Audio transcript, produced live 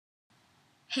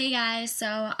Hey guys,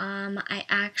 I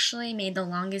actually made the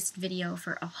longest video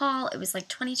for a haul. It was like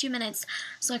 22 minutes,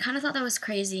 so I kind of thought that was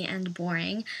crazy and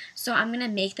boring. So I'm going to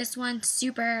make this one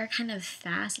super kind of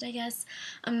fast, I guess.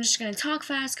 I'm just going to talk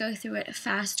fast, go through it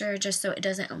faster just so it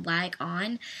doesn't lag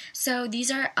on. So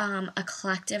these are a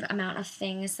collective amount of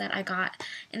things that I got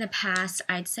in the past,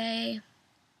 I'd say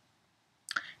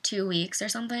 2 weeks or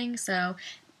something. So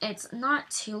it's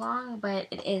not too long, but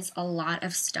it is a lot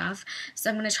of stuff. So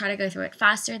I'm going to try to go through it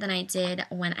faster than I did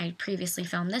when I previously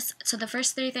filmed this. So the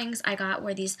first three things I got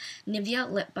were these Nivea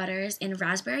lip butters in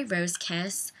Raspberry Rose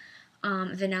Kiss,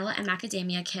 Vanilla and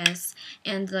Macadamia Kiss,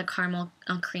 and the Caramel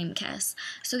Cream Kiss.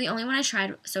 So the only one I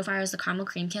tried so far was the Caramel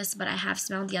Cream Kiss, but I have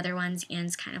smelled the other ones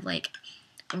and kind of like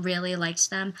really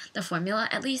liked them, the formula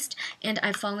at least, and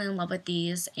I've fallen in love with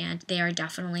these, and they are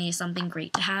definitely something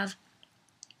great to have,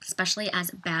 especially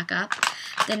as backup.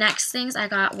 The next things I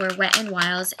got were Wet n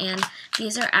Wild's, and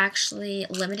these are actually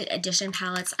limited edition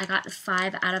palettes. I got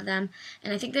 5 out of them,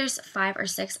 and I think there's 5 or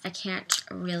 6, I can't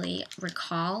really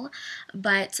recall,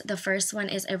 but the first one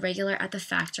is a regular at the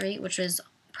factory, which was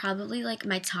probably like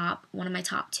one of my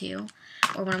top 2,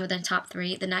 or one of the top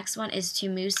 3. The next one is To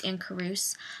Mousse and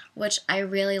Carouse, which I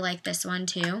really like this one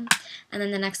too. And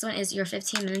then the next one is Your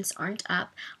 15 Minutes Aren't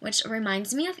Up, which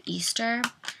reminds me of Easter.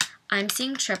 I'm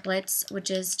seeing Triplets, which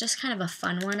is just kind of a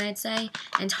fun one, I'd say,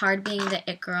 and Hard Being the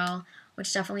It Girl,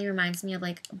 which definitely reminds me of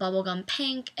like bubblegum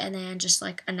pink and then just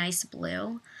like a nice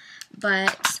blue.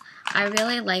 But I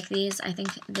really like these. I think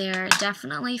they're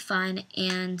definitely fun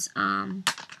and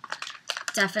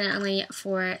definitely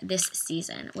for this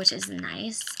season, which is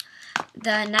nice.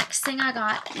 The next thing I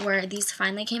got were these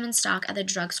finally came in stock at the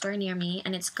drugstore near me,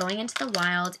 and it's Going Into the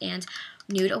Wild and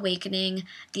Nude Awakening.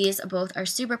 These both are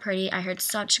super pretty. I heard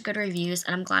such good reviews,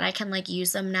 and I'm glad I can like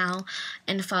use them now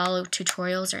and follow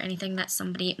tutorials or anything that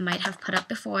somebody might have put up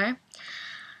before.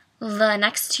 The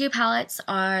next 2 palettes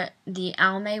are the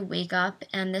Almay Wake Up,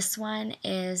 and this one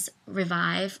is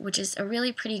Revive, which is a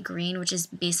really pretty green, which is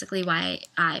basically why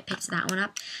I picked that one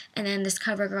up. And then this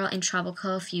CoverGirl and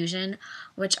Tropical Fusion,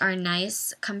 which are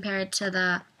nice compared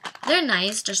to they're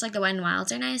nice, just like the Wet n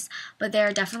Wilds are nice, but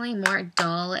they're definitely more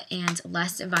dull and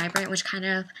less vibrant, which kind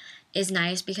of is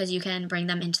nice because you can bring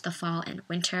them into the fall and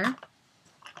winter.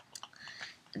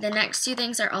 The next 2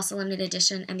 things are also limited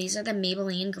edition, and these are the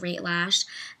Maybelline Great Lash.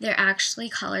 They're actually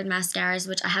colored mascaras,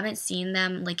 which I haven't seen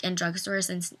them like in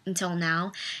drugstores until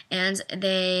now, and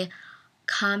they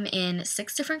come in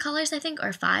 6 different colors, I think,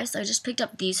 or 5, so I just picked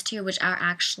up these 2, which are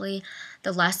actually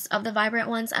the less of the vibrant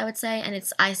ones, I would say, and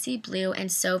it's Icy Blue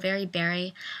and So Very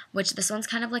Berry, which this one's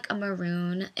kind of like a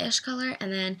maroon-ish color,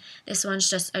 and then this one's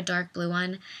just a dark blue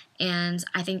one, and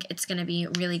I think it's going to be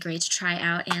really great to try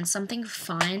out, and something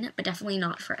fun, but definitely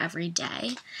not for every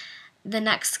day. The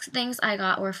next things I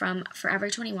got were from Forever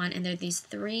 21, and they're these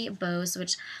 3 bows,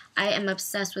 which I am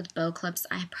obsessed with bow clips.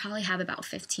 I probably have about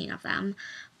 15 of them,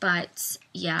 but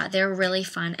yeah, they're really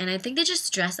fun, and I think they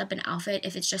just dress up an outfit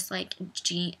if it's just like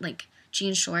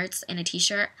jean shorts and a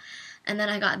t-shirt. And then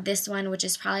I got this one, which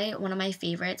is probably one of my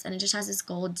favorites, and it just has this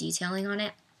gold detailing on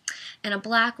it, and a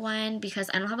black one because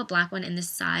I don't have a black one in this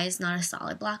size, not a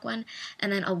solid black one,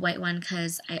 and then a white one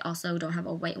because I also don't have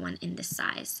a white one in this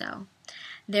size, so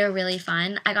they're really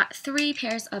fun. I got 3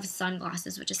 pairs of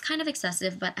sunglasses, which is kind of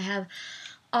excessive, but I have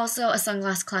also a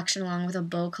sunglass collection along with a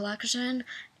bow collection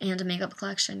and a makeup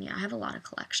collection. Yeah, I have a lot of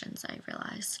collections, I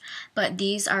realized. But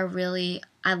these are really,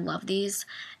 I love these.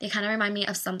 They kind of remind me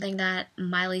of something that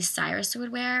Miley Cyrus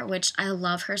would wear, which I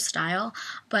love her style.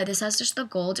 But this has just the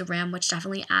gold rim, which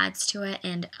definitely adds to it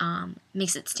and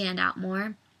makes it stand out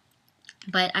more.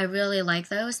 But I really like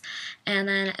those. And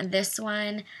then this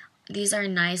one, these are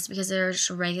nice because they're just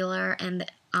regular and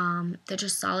they're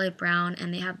just solid brown,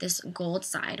 and they have this gold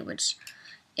side, which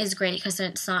is great because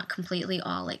it's not completely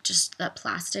all like just the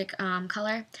plastic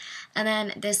color. And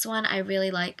then this one I really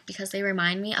like because they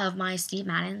remind me of my Steve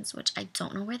Maddens, which I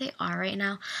don't know where they are right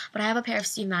now, but I have a pair of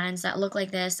Steve Maddens that look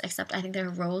like this, except I think they're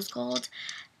rose gold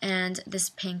and this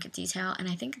pink detail, and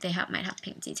I think they might have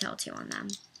pink detail too on them.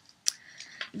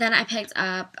 Then I picked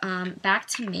up Back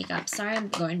to Makeup. Sorry, I'm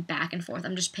going back and forth.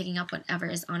 I'm just picking up whatever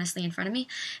is honestly in front of me.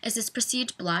 It's this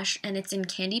Prestige blush, and it's in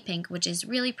Candy Pink, which is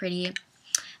really pretty.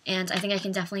 And I think I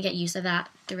can definitely get use of that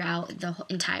throughout the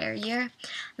entire year.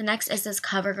 The next is this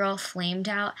CoverGirl Flamed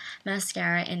Out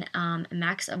Mascara in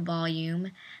Max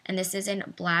Volume. And this is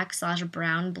in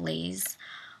Black/Brown Blaze,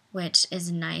 which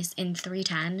is nice, in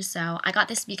 310. So I got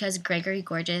this because Gregory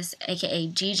Gorgeous, aka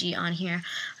Gigi on here,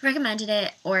 recommended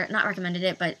it, or not recommended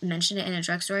it, but mentioned it in a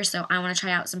drugstore. So I want to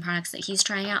try out some products that he's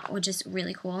trying out, which is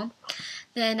really cool.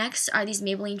 The next are these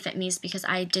Maybelline Fit Me's because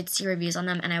I did see reviews on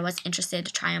them and I was interested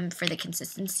to try them for the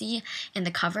consistency and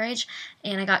the coverage.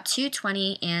 And I got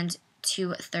 220 and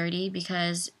 230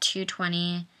 because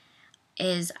 220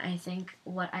 is, I think,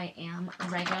 what I am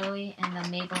regularly in the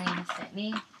Maybelline Fit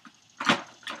Me.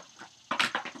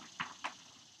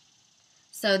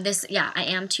 So this, yeah, I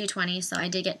am 220, so I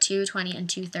did get 220 and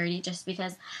 230 just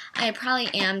because I probably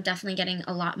am definitely getting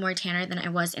a lot more tanner than I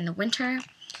was in the winter.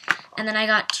 And then I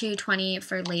got 220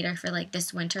 for later for like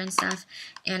this winter and stuff,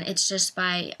 and it's just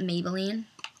by Maybelline.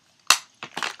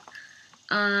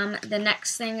 The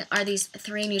next thing are these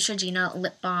 3 Neutrogena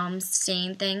lip balms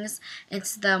stain things.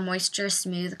 It's the Moisture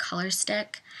Smooth Color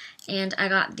Stick, and I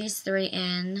got these 3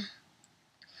 in.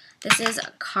 This is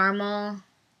caramel,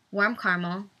 warm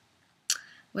caramel,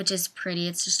 which is pretty.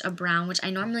 It's just a brown, which I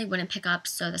normally wouldn't pick up,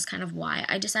 so that's kind of why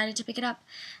I decided to pick it up.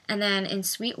 And then in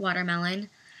Sweet Watermelon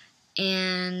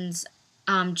and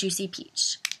Juicy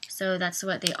Peach. So that's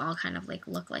what they all kind of like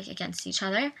look like against each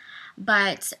other.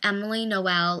 But Emily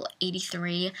Noel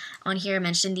 83 on here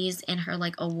mentioned these in her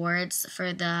like awards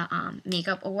for the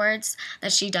makeup awards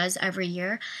that she does every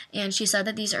year, and she said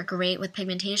that these are great with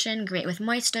pigmentation, great with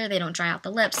moisture, they don't dry out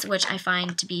the lips, which I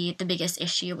find to be the biggest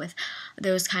issue with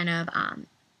those kind of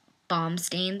balm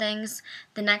stain things.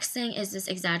 The next thing is this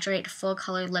Exaggerate Full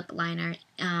Color Lip Liner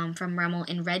from Rimmel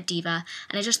in Red Diva,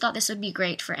 and I just thought this would be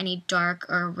great for any dark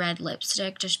or red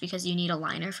lipstick just because you need a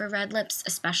liner for red lips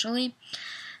especially.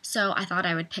 So I thought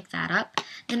I would pick that up.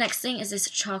 The next thing is this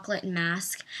Chocolate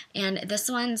Mask, and this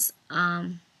one's, I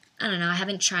don't know, I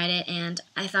haven't tried it, and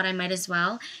I thought I might as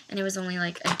well, and it was only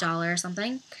like $1 or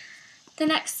something. The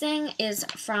next thing is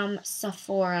from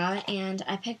Sephora, and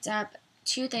I picked up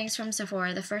 2 things from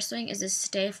Sephora. The first thing is this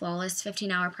Stay Flawless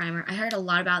 15-Hour Primer. I heard a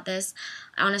lot about this.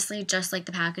 I honestly just like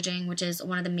the packaging, which is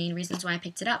one of the main reasons why I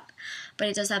picked it up. But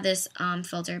it does have this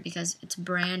filter because it's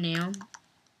brand new.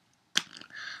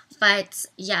 But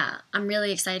yeah, I'm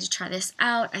really excited to try this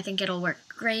out. I think it'll work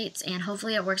great, and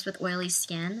hopefully it works with oily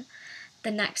skin. The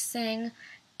next thing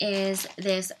is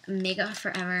this Makeup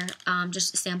Forever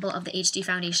just sample of the HD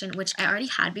foundation, which I already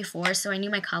had before, so I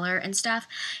knew my color and stuff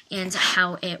and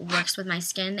how it works with my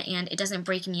skin, and it doesn't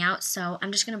break me out, so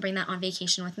I'm just going to bring that on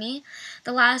vacation with me.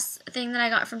 The last thing that I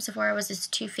got from Sephora was this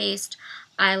Too Faced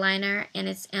eyeliner, and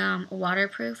it's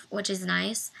waterproof, which is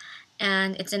nice,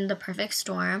 and it's in the Perfect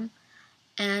Storm,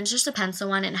 and it's just a pencil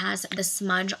one. It has the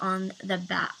smudge on the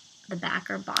back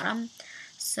or bottom,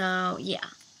 so yeah.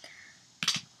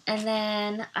 And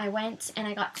then I went and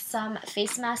I got some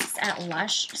face masks at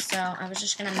Lush, so I was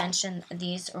just going to mention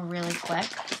these really quick.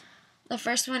 The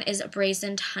first one is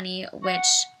Braised Honey, which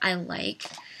I like.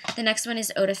 The next one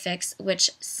is Eau de Fix,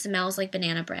 which smells like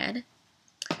banana bread.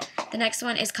 The next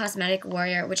one is Cosmetic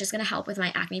Warrior, which is going to help with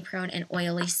my acne-prone and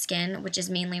oily skin, which is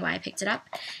mainly why I picked it up.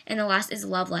 And the last is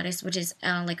Love Lettuce, which is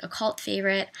like a cult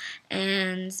favorite,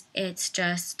 and it's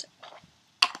just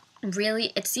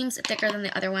really, it seems thicker than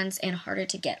the other ones and harder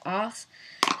to get off.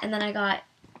 And then I got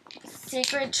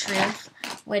Sacred Truth,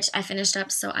 which I finished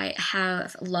up, so I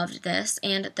have loved this,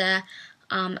 and the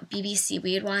BB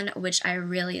Seaweed one, which I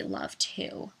really love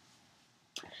too.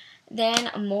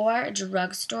 Then more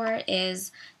drugstore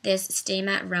is this Stay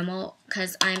Matte Rimmel,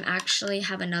 because I'm actually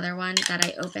have another one that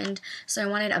I opened, so I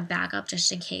wanted a backup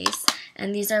just in case.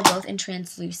 And these are both in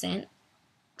translucent.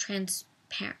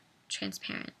 Transparent.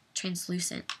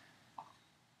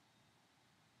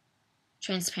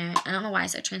 I don't know why I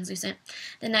said translucent.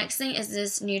 The next thing is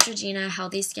this Neutrogena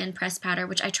Healthy Skin Pressed Powder,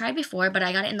 which I tried before, but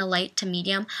I got it in the light to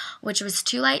medium, which was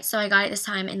too light, so I got it this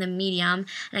time in the medium,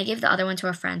 and I gave the other one to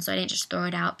a friend, so I didn't just throw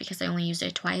it out because I only used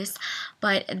it twice.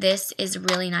 But this is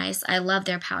really nice. I love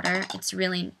their powder. It's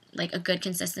really like a good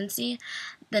consistency.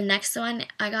 The next one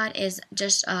I got is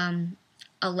just a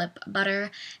lip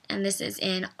butter, and this is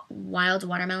in Wild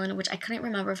Watermelon, which I couldn't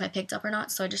remember if I picked up or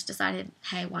not, so I just decided,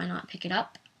 hey, why not pick it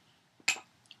up?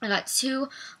 I got 2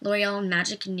 L'Oreal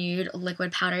Magic Nude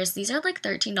liquid powders. These are like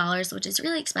 $13, which is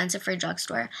really expensive for a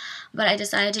drugstore, but I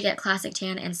decided to get Classic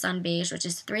Tan and Sun Beige, which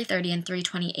is $3.30 and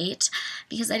 $3.28,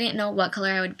 because I didn't know what color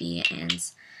I would be,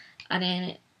 and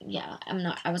I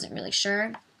wasn't really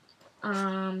sure.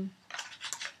 I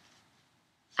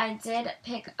did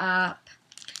pick up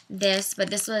this, but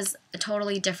this was a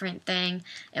totally different thing.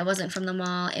 It wasn't from the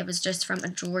mall. It was just from a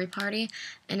jewelry party,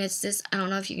 and it's this, I don't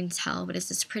know if you can tell, but it's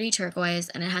this pretty turquoise,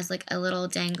 and it has like a little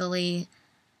dangly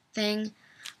thing.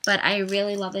 But I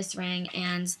really love this ring,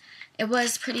 and it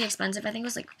was pretty expensive. I think it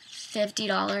was like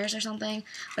 $50 or something.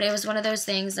 But it was one of those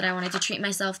things that I wanted to treat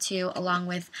myself to, along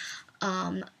with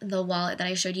the wallet that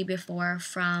I showed you before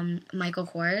from Michael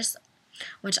Kors,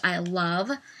 which I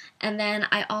love. And then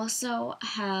I also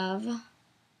have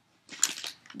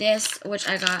this, which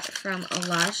I got from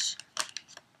Lush.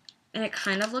 And it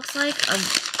kind of looks like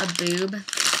a boob.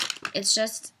 It's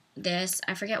just this.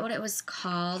 I forget what it was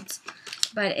called,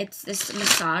 but it's this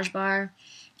massage bar.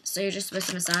 So you're just supposed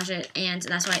to massage it, and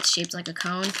that's why it's shaped like a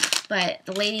cone. But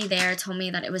the lady there told me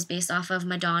that it was based off of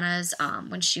Madonna's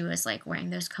when she was like wearing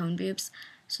those cone boobs.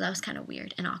 So that was kind of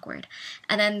weird and awkward.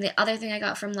 And then the other thing I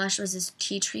got from Lush was this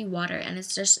tea tree water, and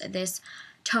it's just this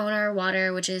toner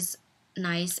water, which is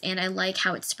nice, and I like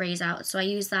how it sprays out. So I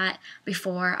use that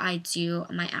before I do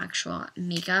my actual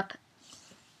makeup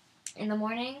in the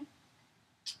morning.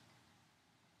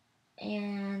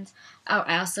 And oh,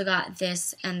 I also got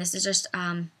this, and this is just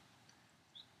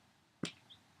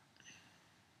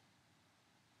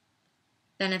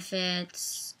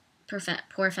Benefits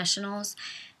Professionals.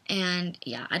 And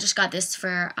yeah, I just got this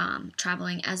for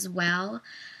traveling as well.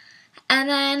 And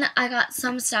then I got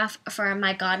some stuff for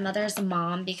my godmother's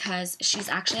mom because she's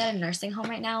actually at a nursing home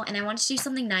right now, and I wanted to do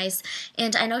something nice.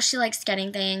 And I know she likes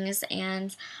getting things,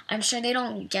 and I'm sure they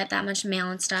don't get that much mail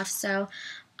and stuff. So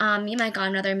me and my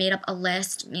godmother made up a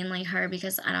list, mainly her,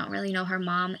 because I don't really know her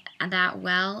mom that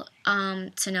well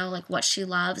to know like what she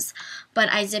loves. But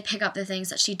I did pick up the things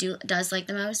that she does like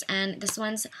the most, and this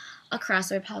one's a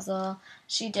crossword puzzle.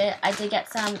 I did get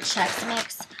some Chex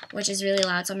Mix, which is really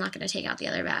loud, so I'm not going to take out the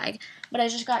other bag. But I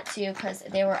just got two because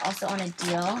they were also on a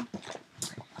deal.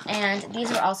 And these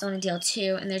were also on a deal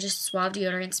too, and they're just Suave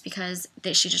deodorants because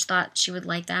she just thought she would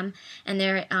like them. And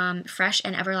they're Fresh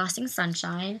and Everlasting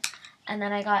Sunshine. And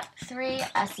then I got 3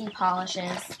 Essie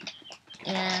polishes,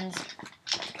 and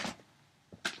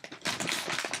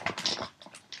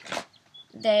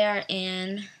they are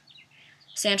in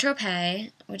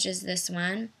Saint-Tropez, which is this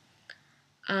one,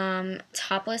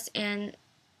 Topless and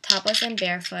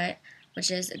Barefoot, which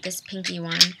is this pinky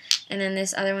one, and then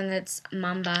this other one that's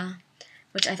Mamba,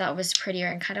 which I thought was prettier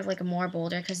and kind of like more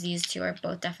bolder because these two are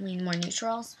both definitely more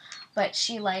neutrals, but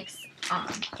she likes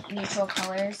neutral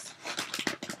colors.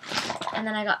 And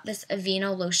then I got this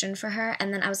Aveeno lotion for her,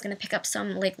 and then I was going to pick up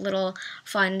some like little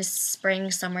fun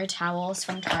spring summer towels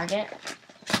from Target.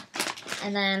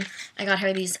 And then I got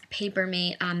her these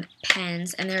Papermate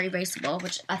pens, and they're erasable,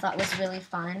 which I thought was really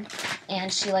fun.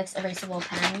 And she likes erasable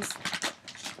pens.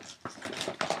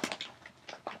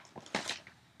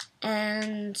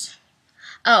 And,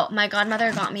 oh, my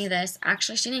godmother got me this.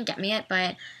 Actually, she didn't get me it,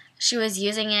 but she was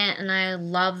using it, and I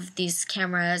love these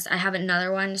cameras. I have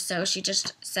another one, so she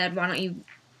just said,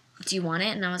 do you want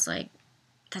it? And I was like,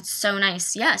 that's so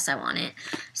nice. Yes, I want it.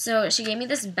 So she gave me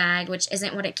this bag, which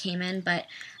isn't what it came in, but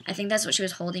I think that's what she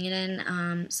was holding it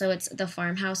in. So it's the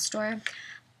Farmhouse store.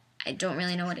 I don't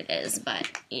really know what it is, but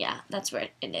yeah, that's where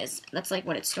it is. That's like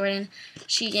what it's stored in.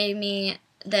 She gave me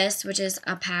this, which is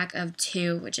a pack of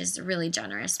 2, which is really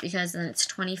generous because then it's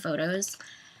 20 photos.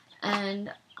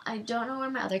 And I don't know where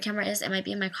my other camera is. It might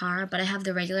be in my car, but I have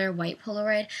the regular white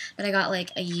Polaroid that I got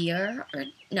like a year, or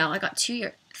no, I got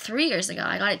 3 years ago.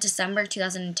 I got it December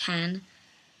 2010.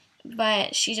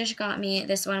 But she just got me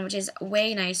this one, which is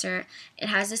way nicer. It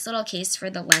has this little case for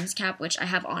the lens cap, which I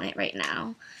have on it right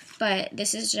now. But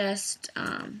this is just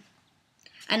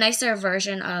a nicer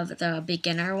version of the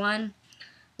beginner one,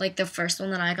 like the first one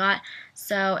that I got.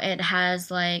 So it has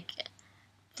like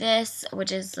this,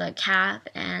 which is the cap,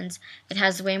 and it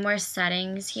has way more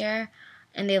settings here,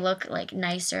 and they look like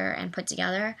nicer and put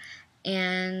together.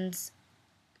 And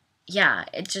yeah,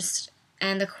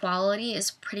 and the quality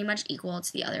is pretty much equal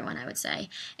to the other one, I would say.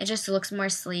 It just looks more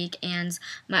sleek, and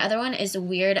my other one is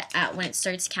weird at when it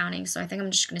starts counting, so I think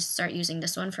I'm just going to start using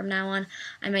this one from now on.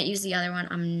 I might use the other one,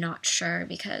 I'm not sure,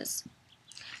 because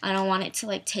I don't want it to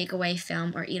like take away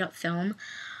film or eat up film.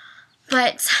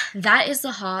 But that is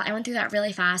the haul. I went through that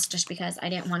really fast just because I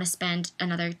didn't want to spend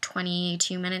another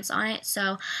 22 minutes on it,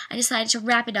 so I decided to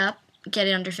wrap it up, get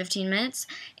it under 15 minutes,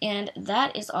 and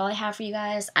that is all I have for you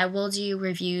guys. I will do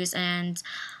reviews and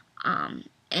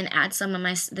add some of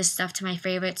this stuff to my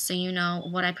favorites so you know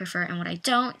what I prefer and what I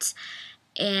don't.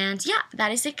 And yeah,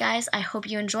 that is it, guys. I hope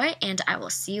you enjoy, and I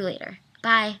will see you later.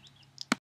 Bye.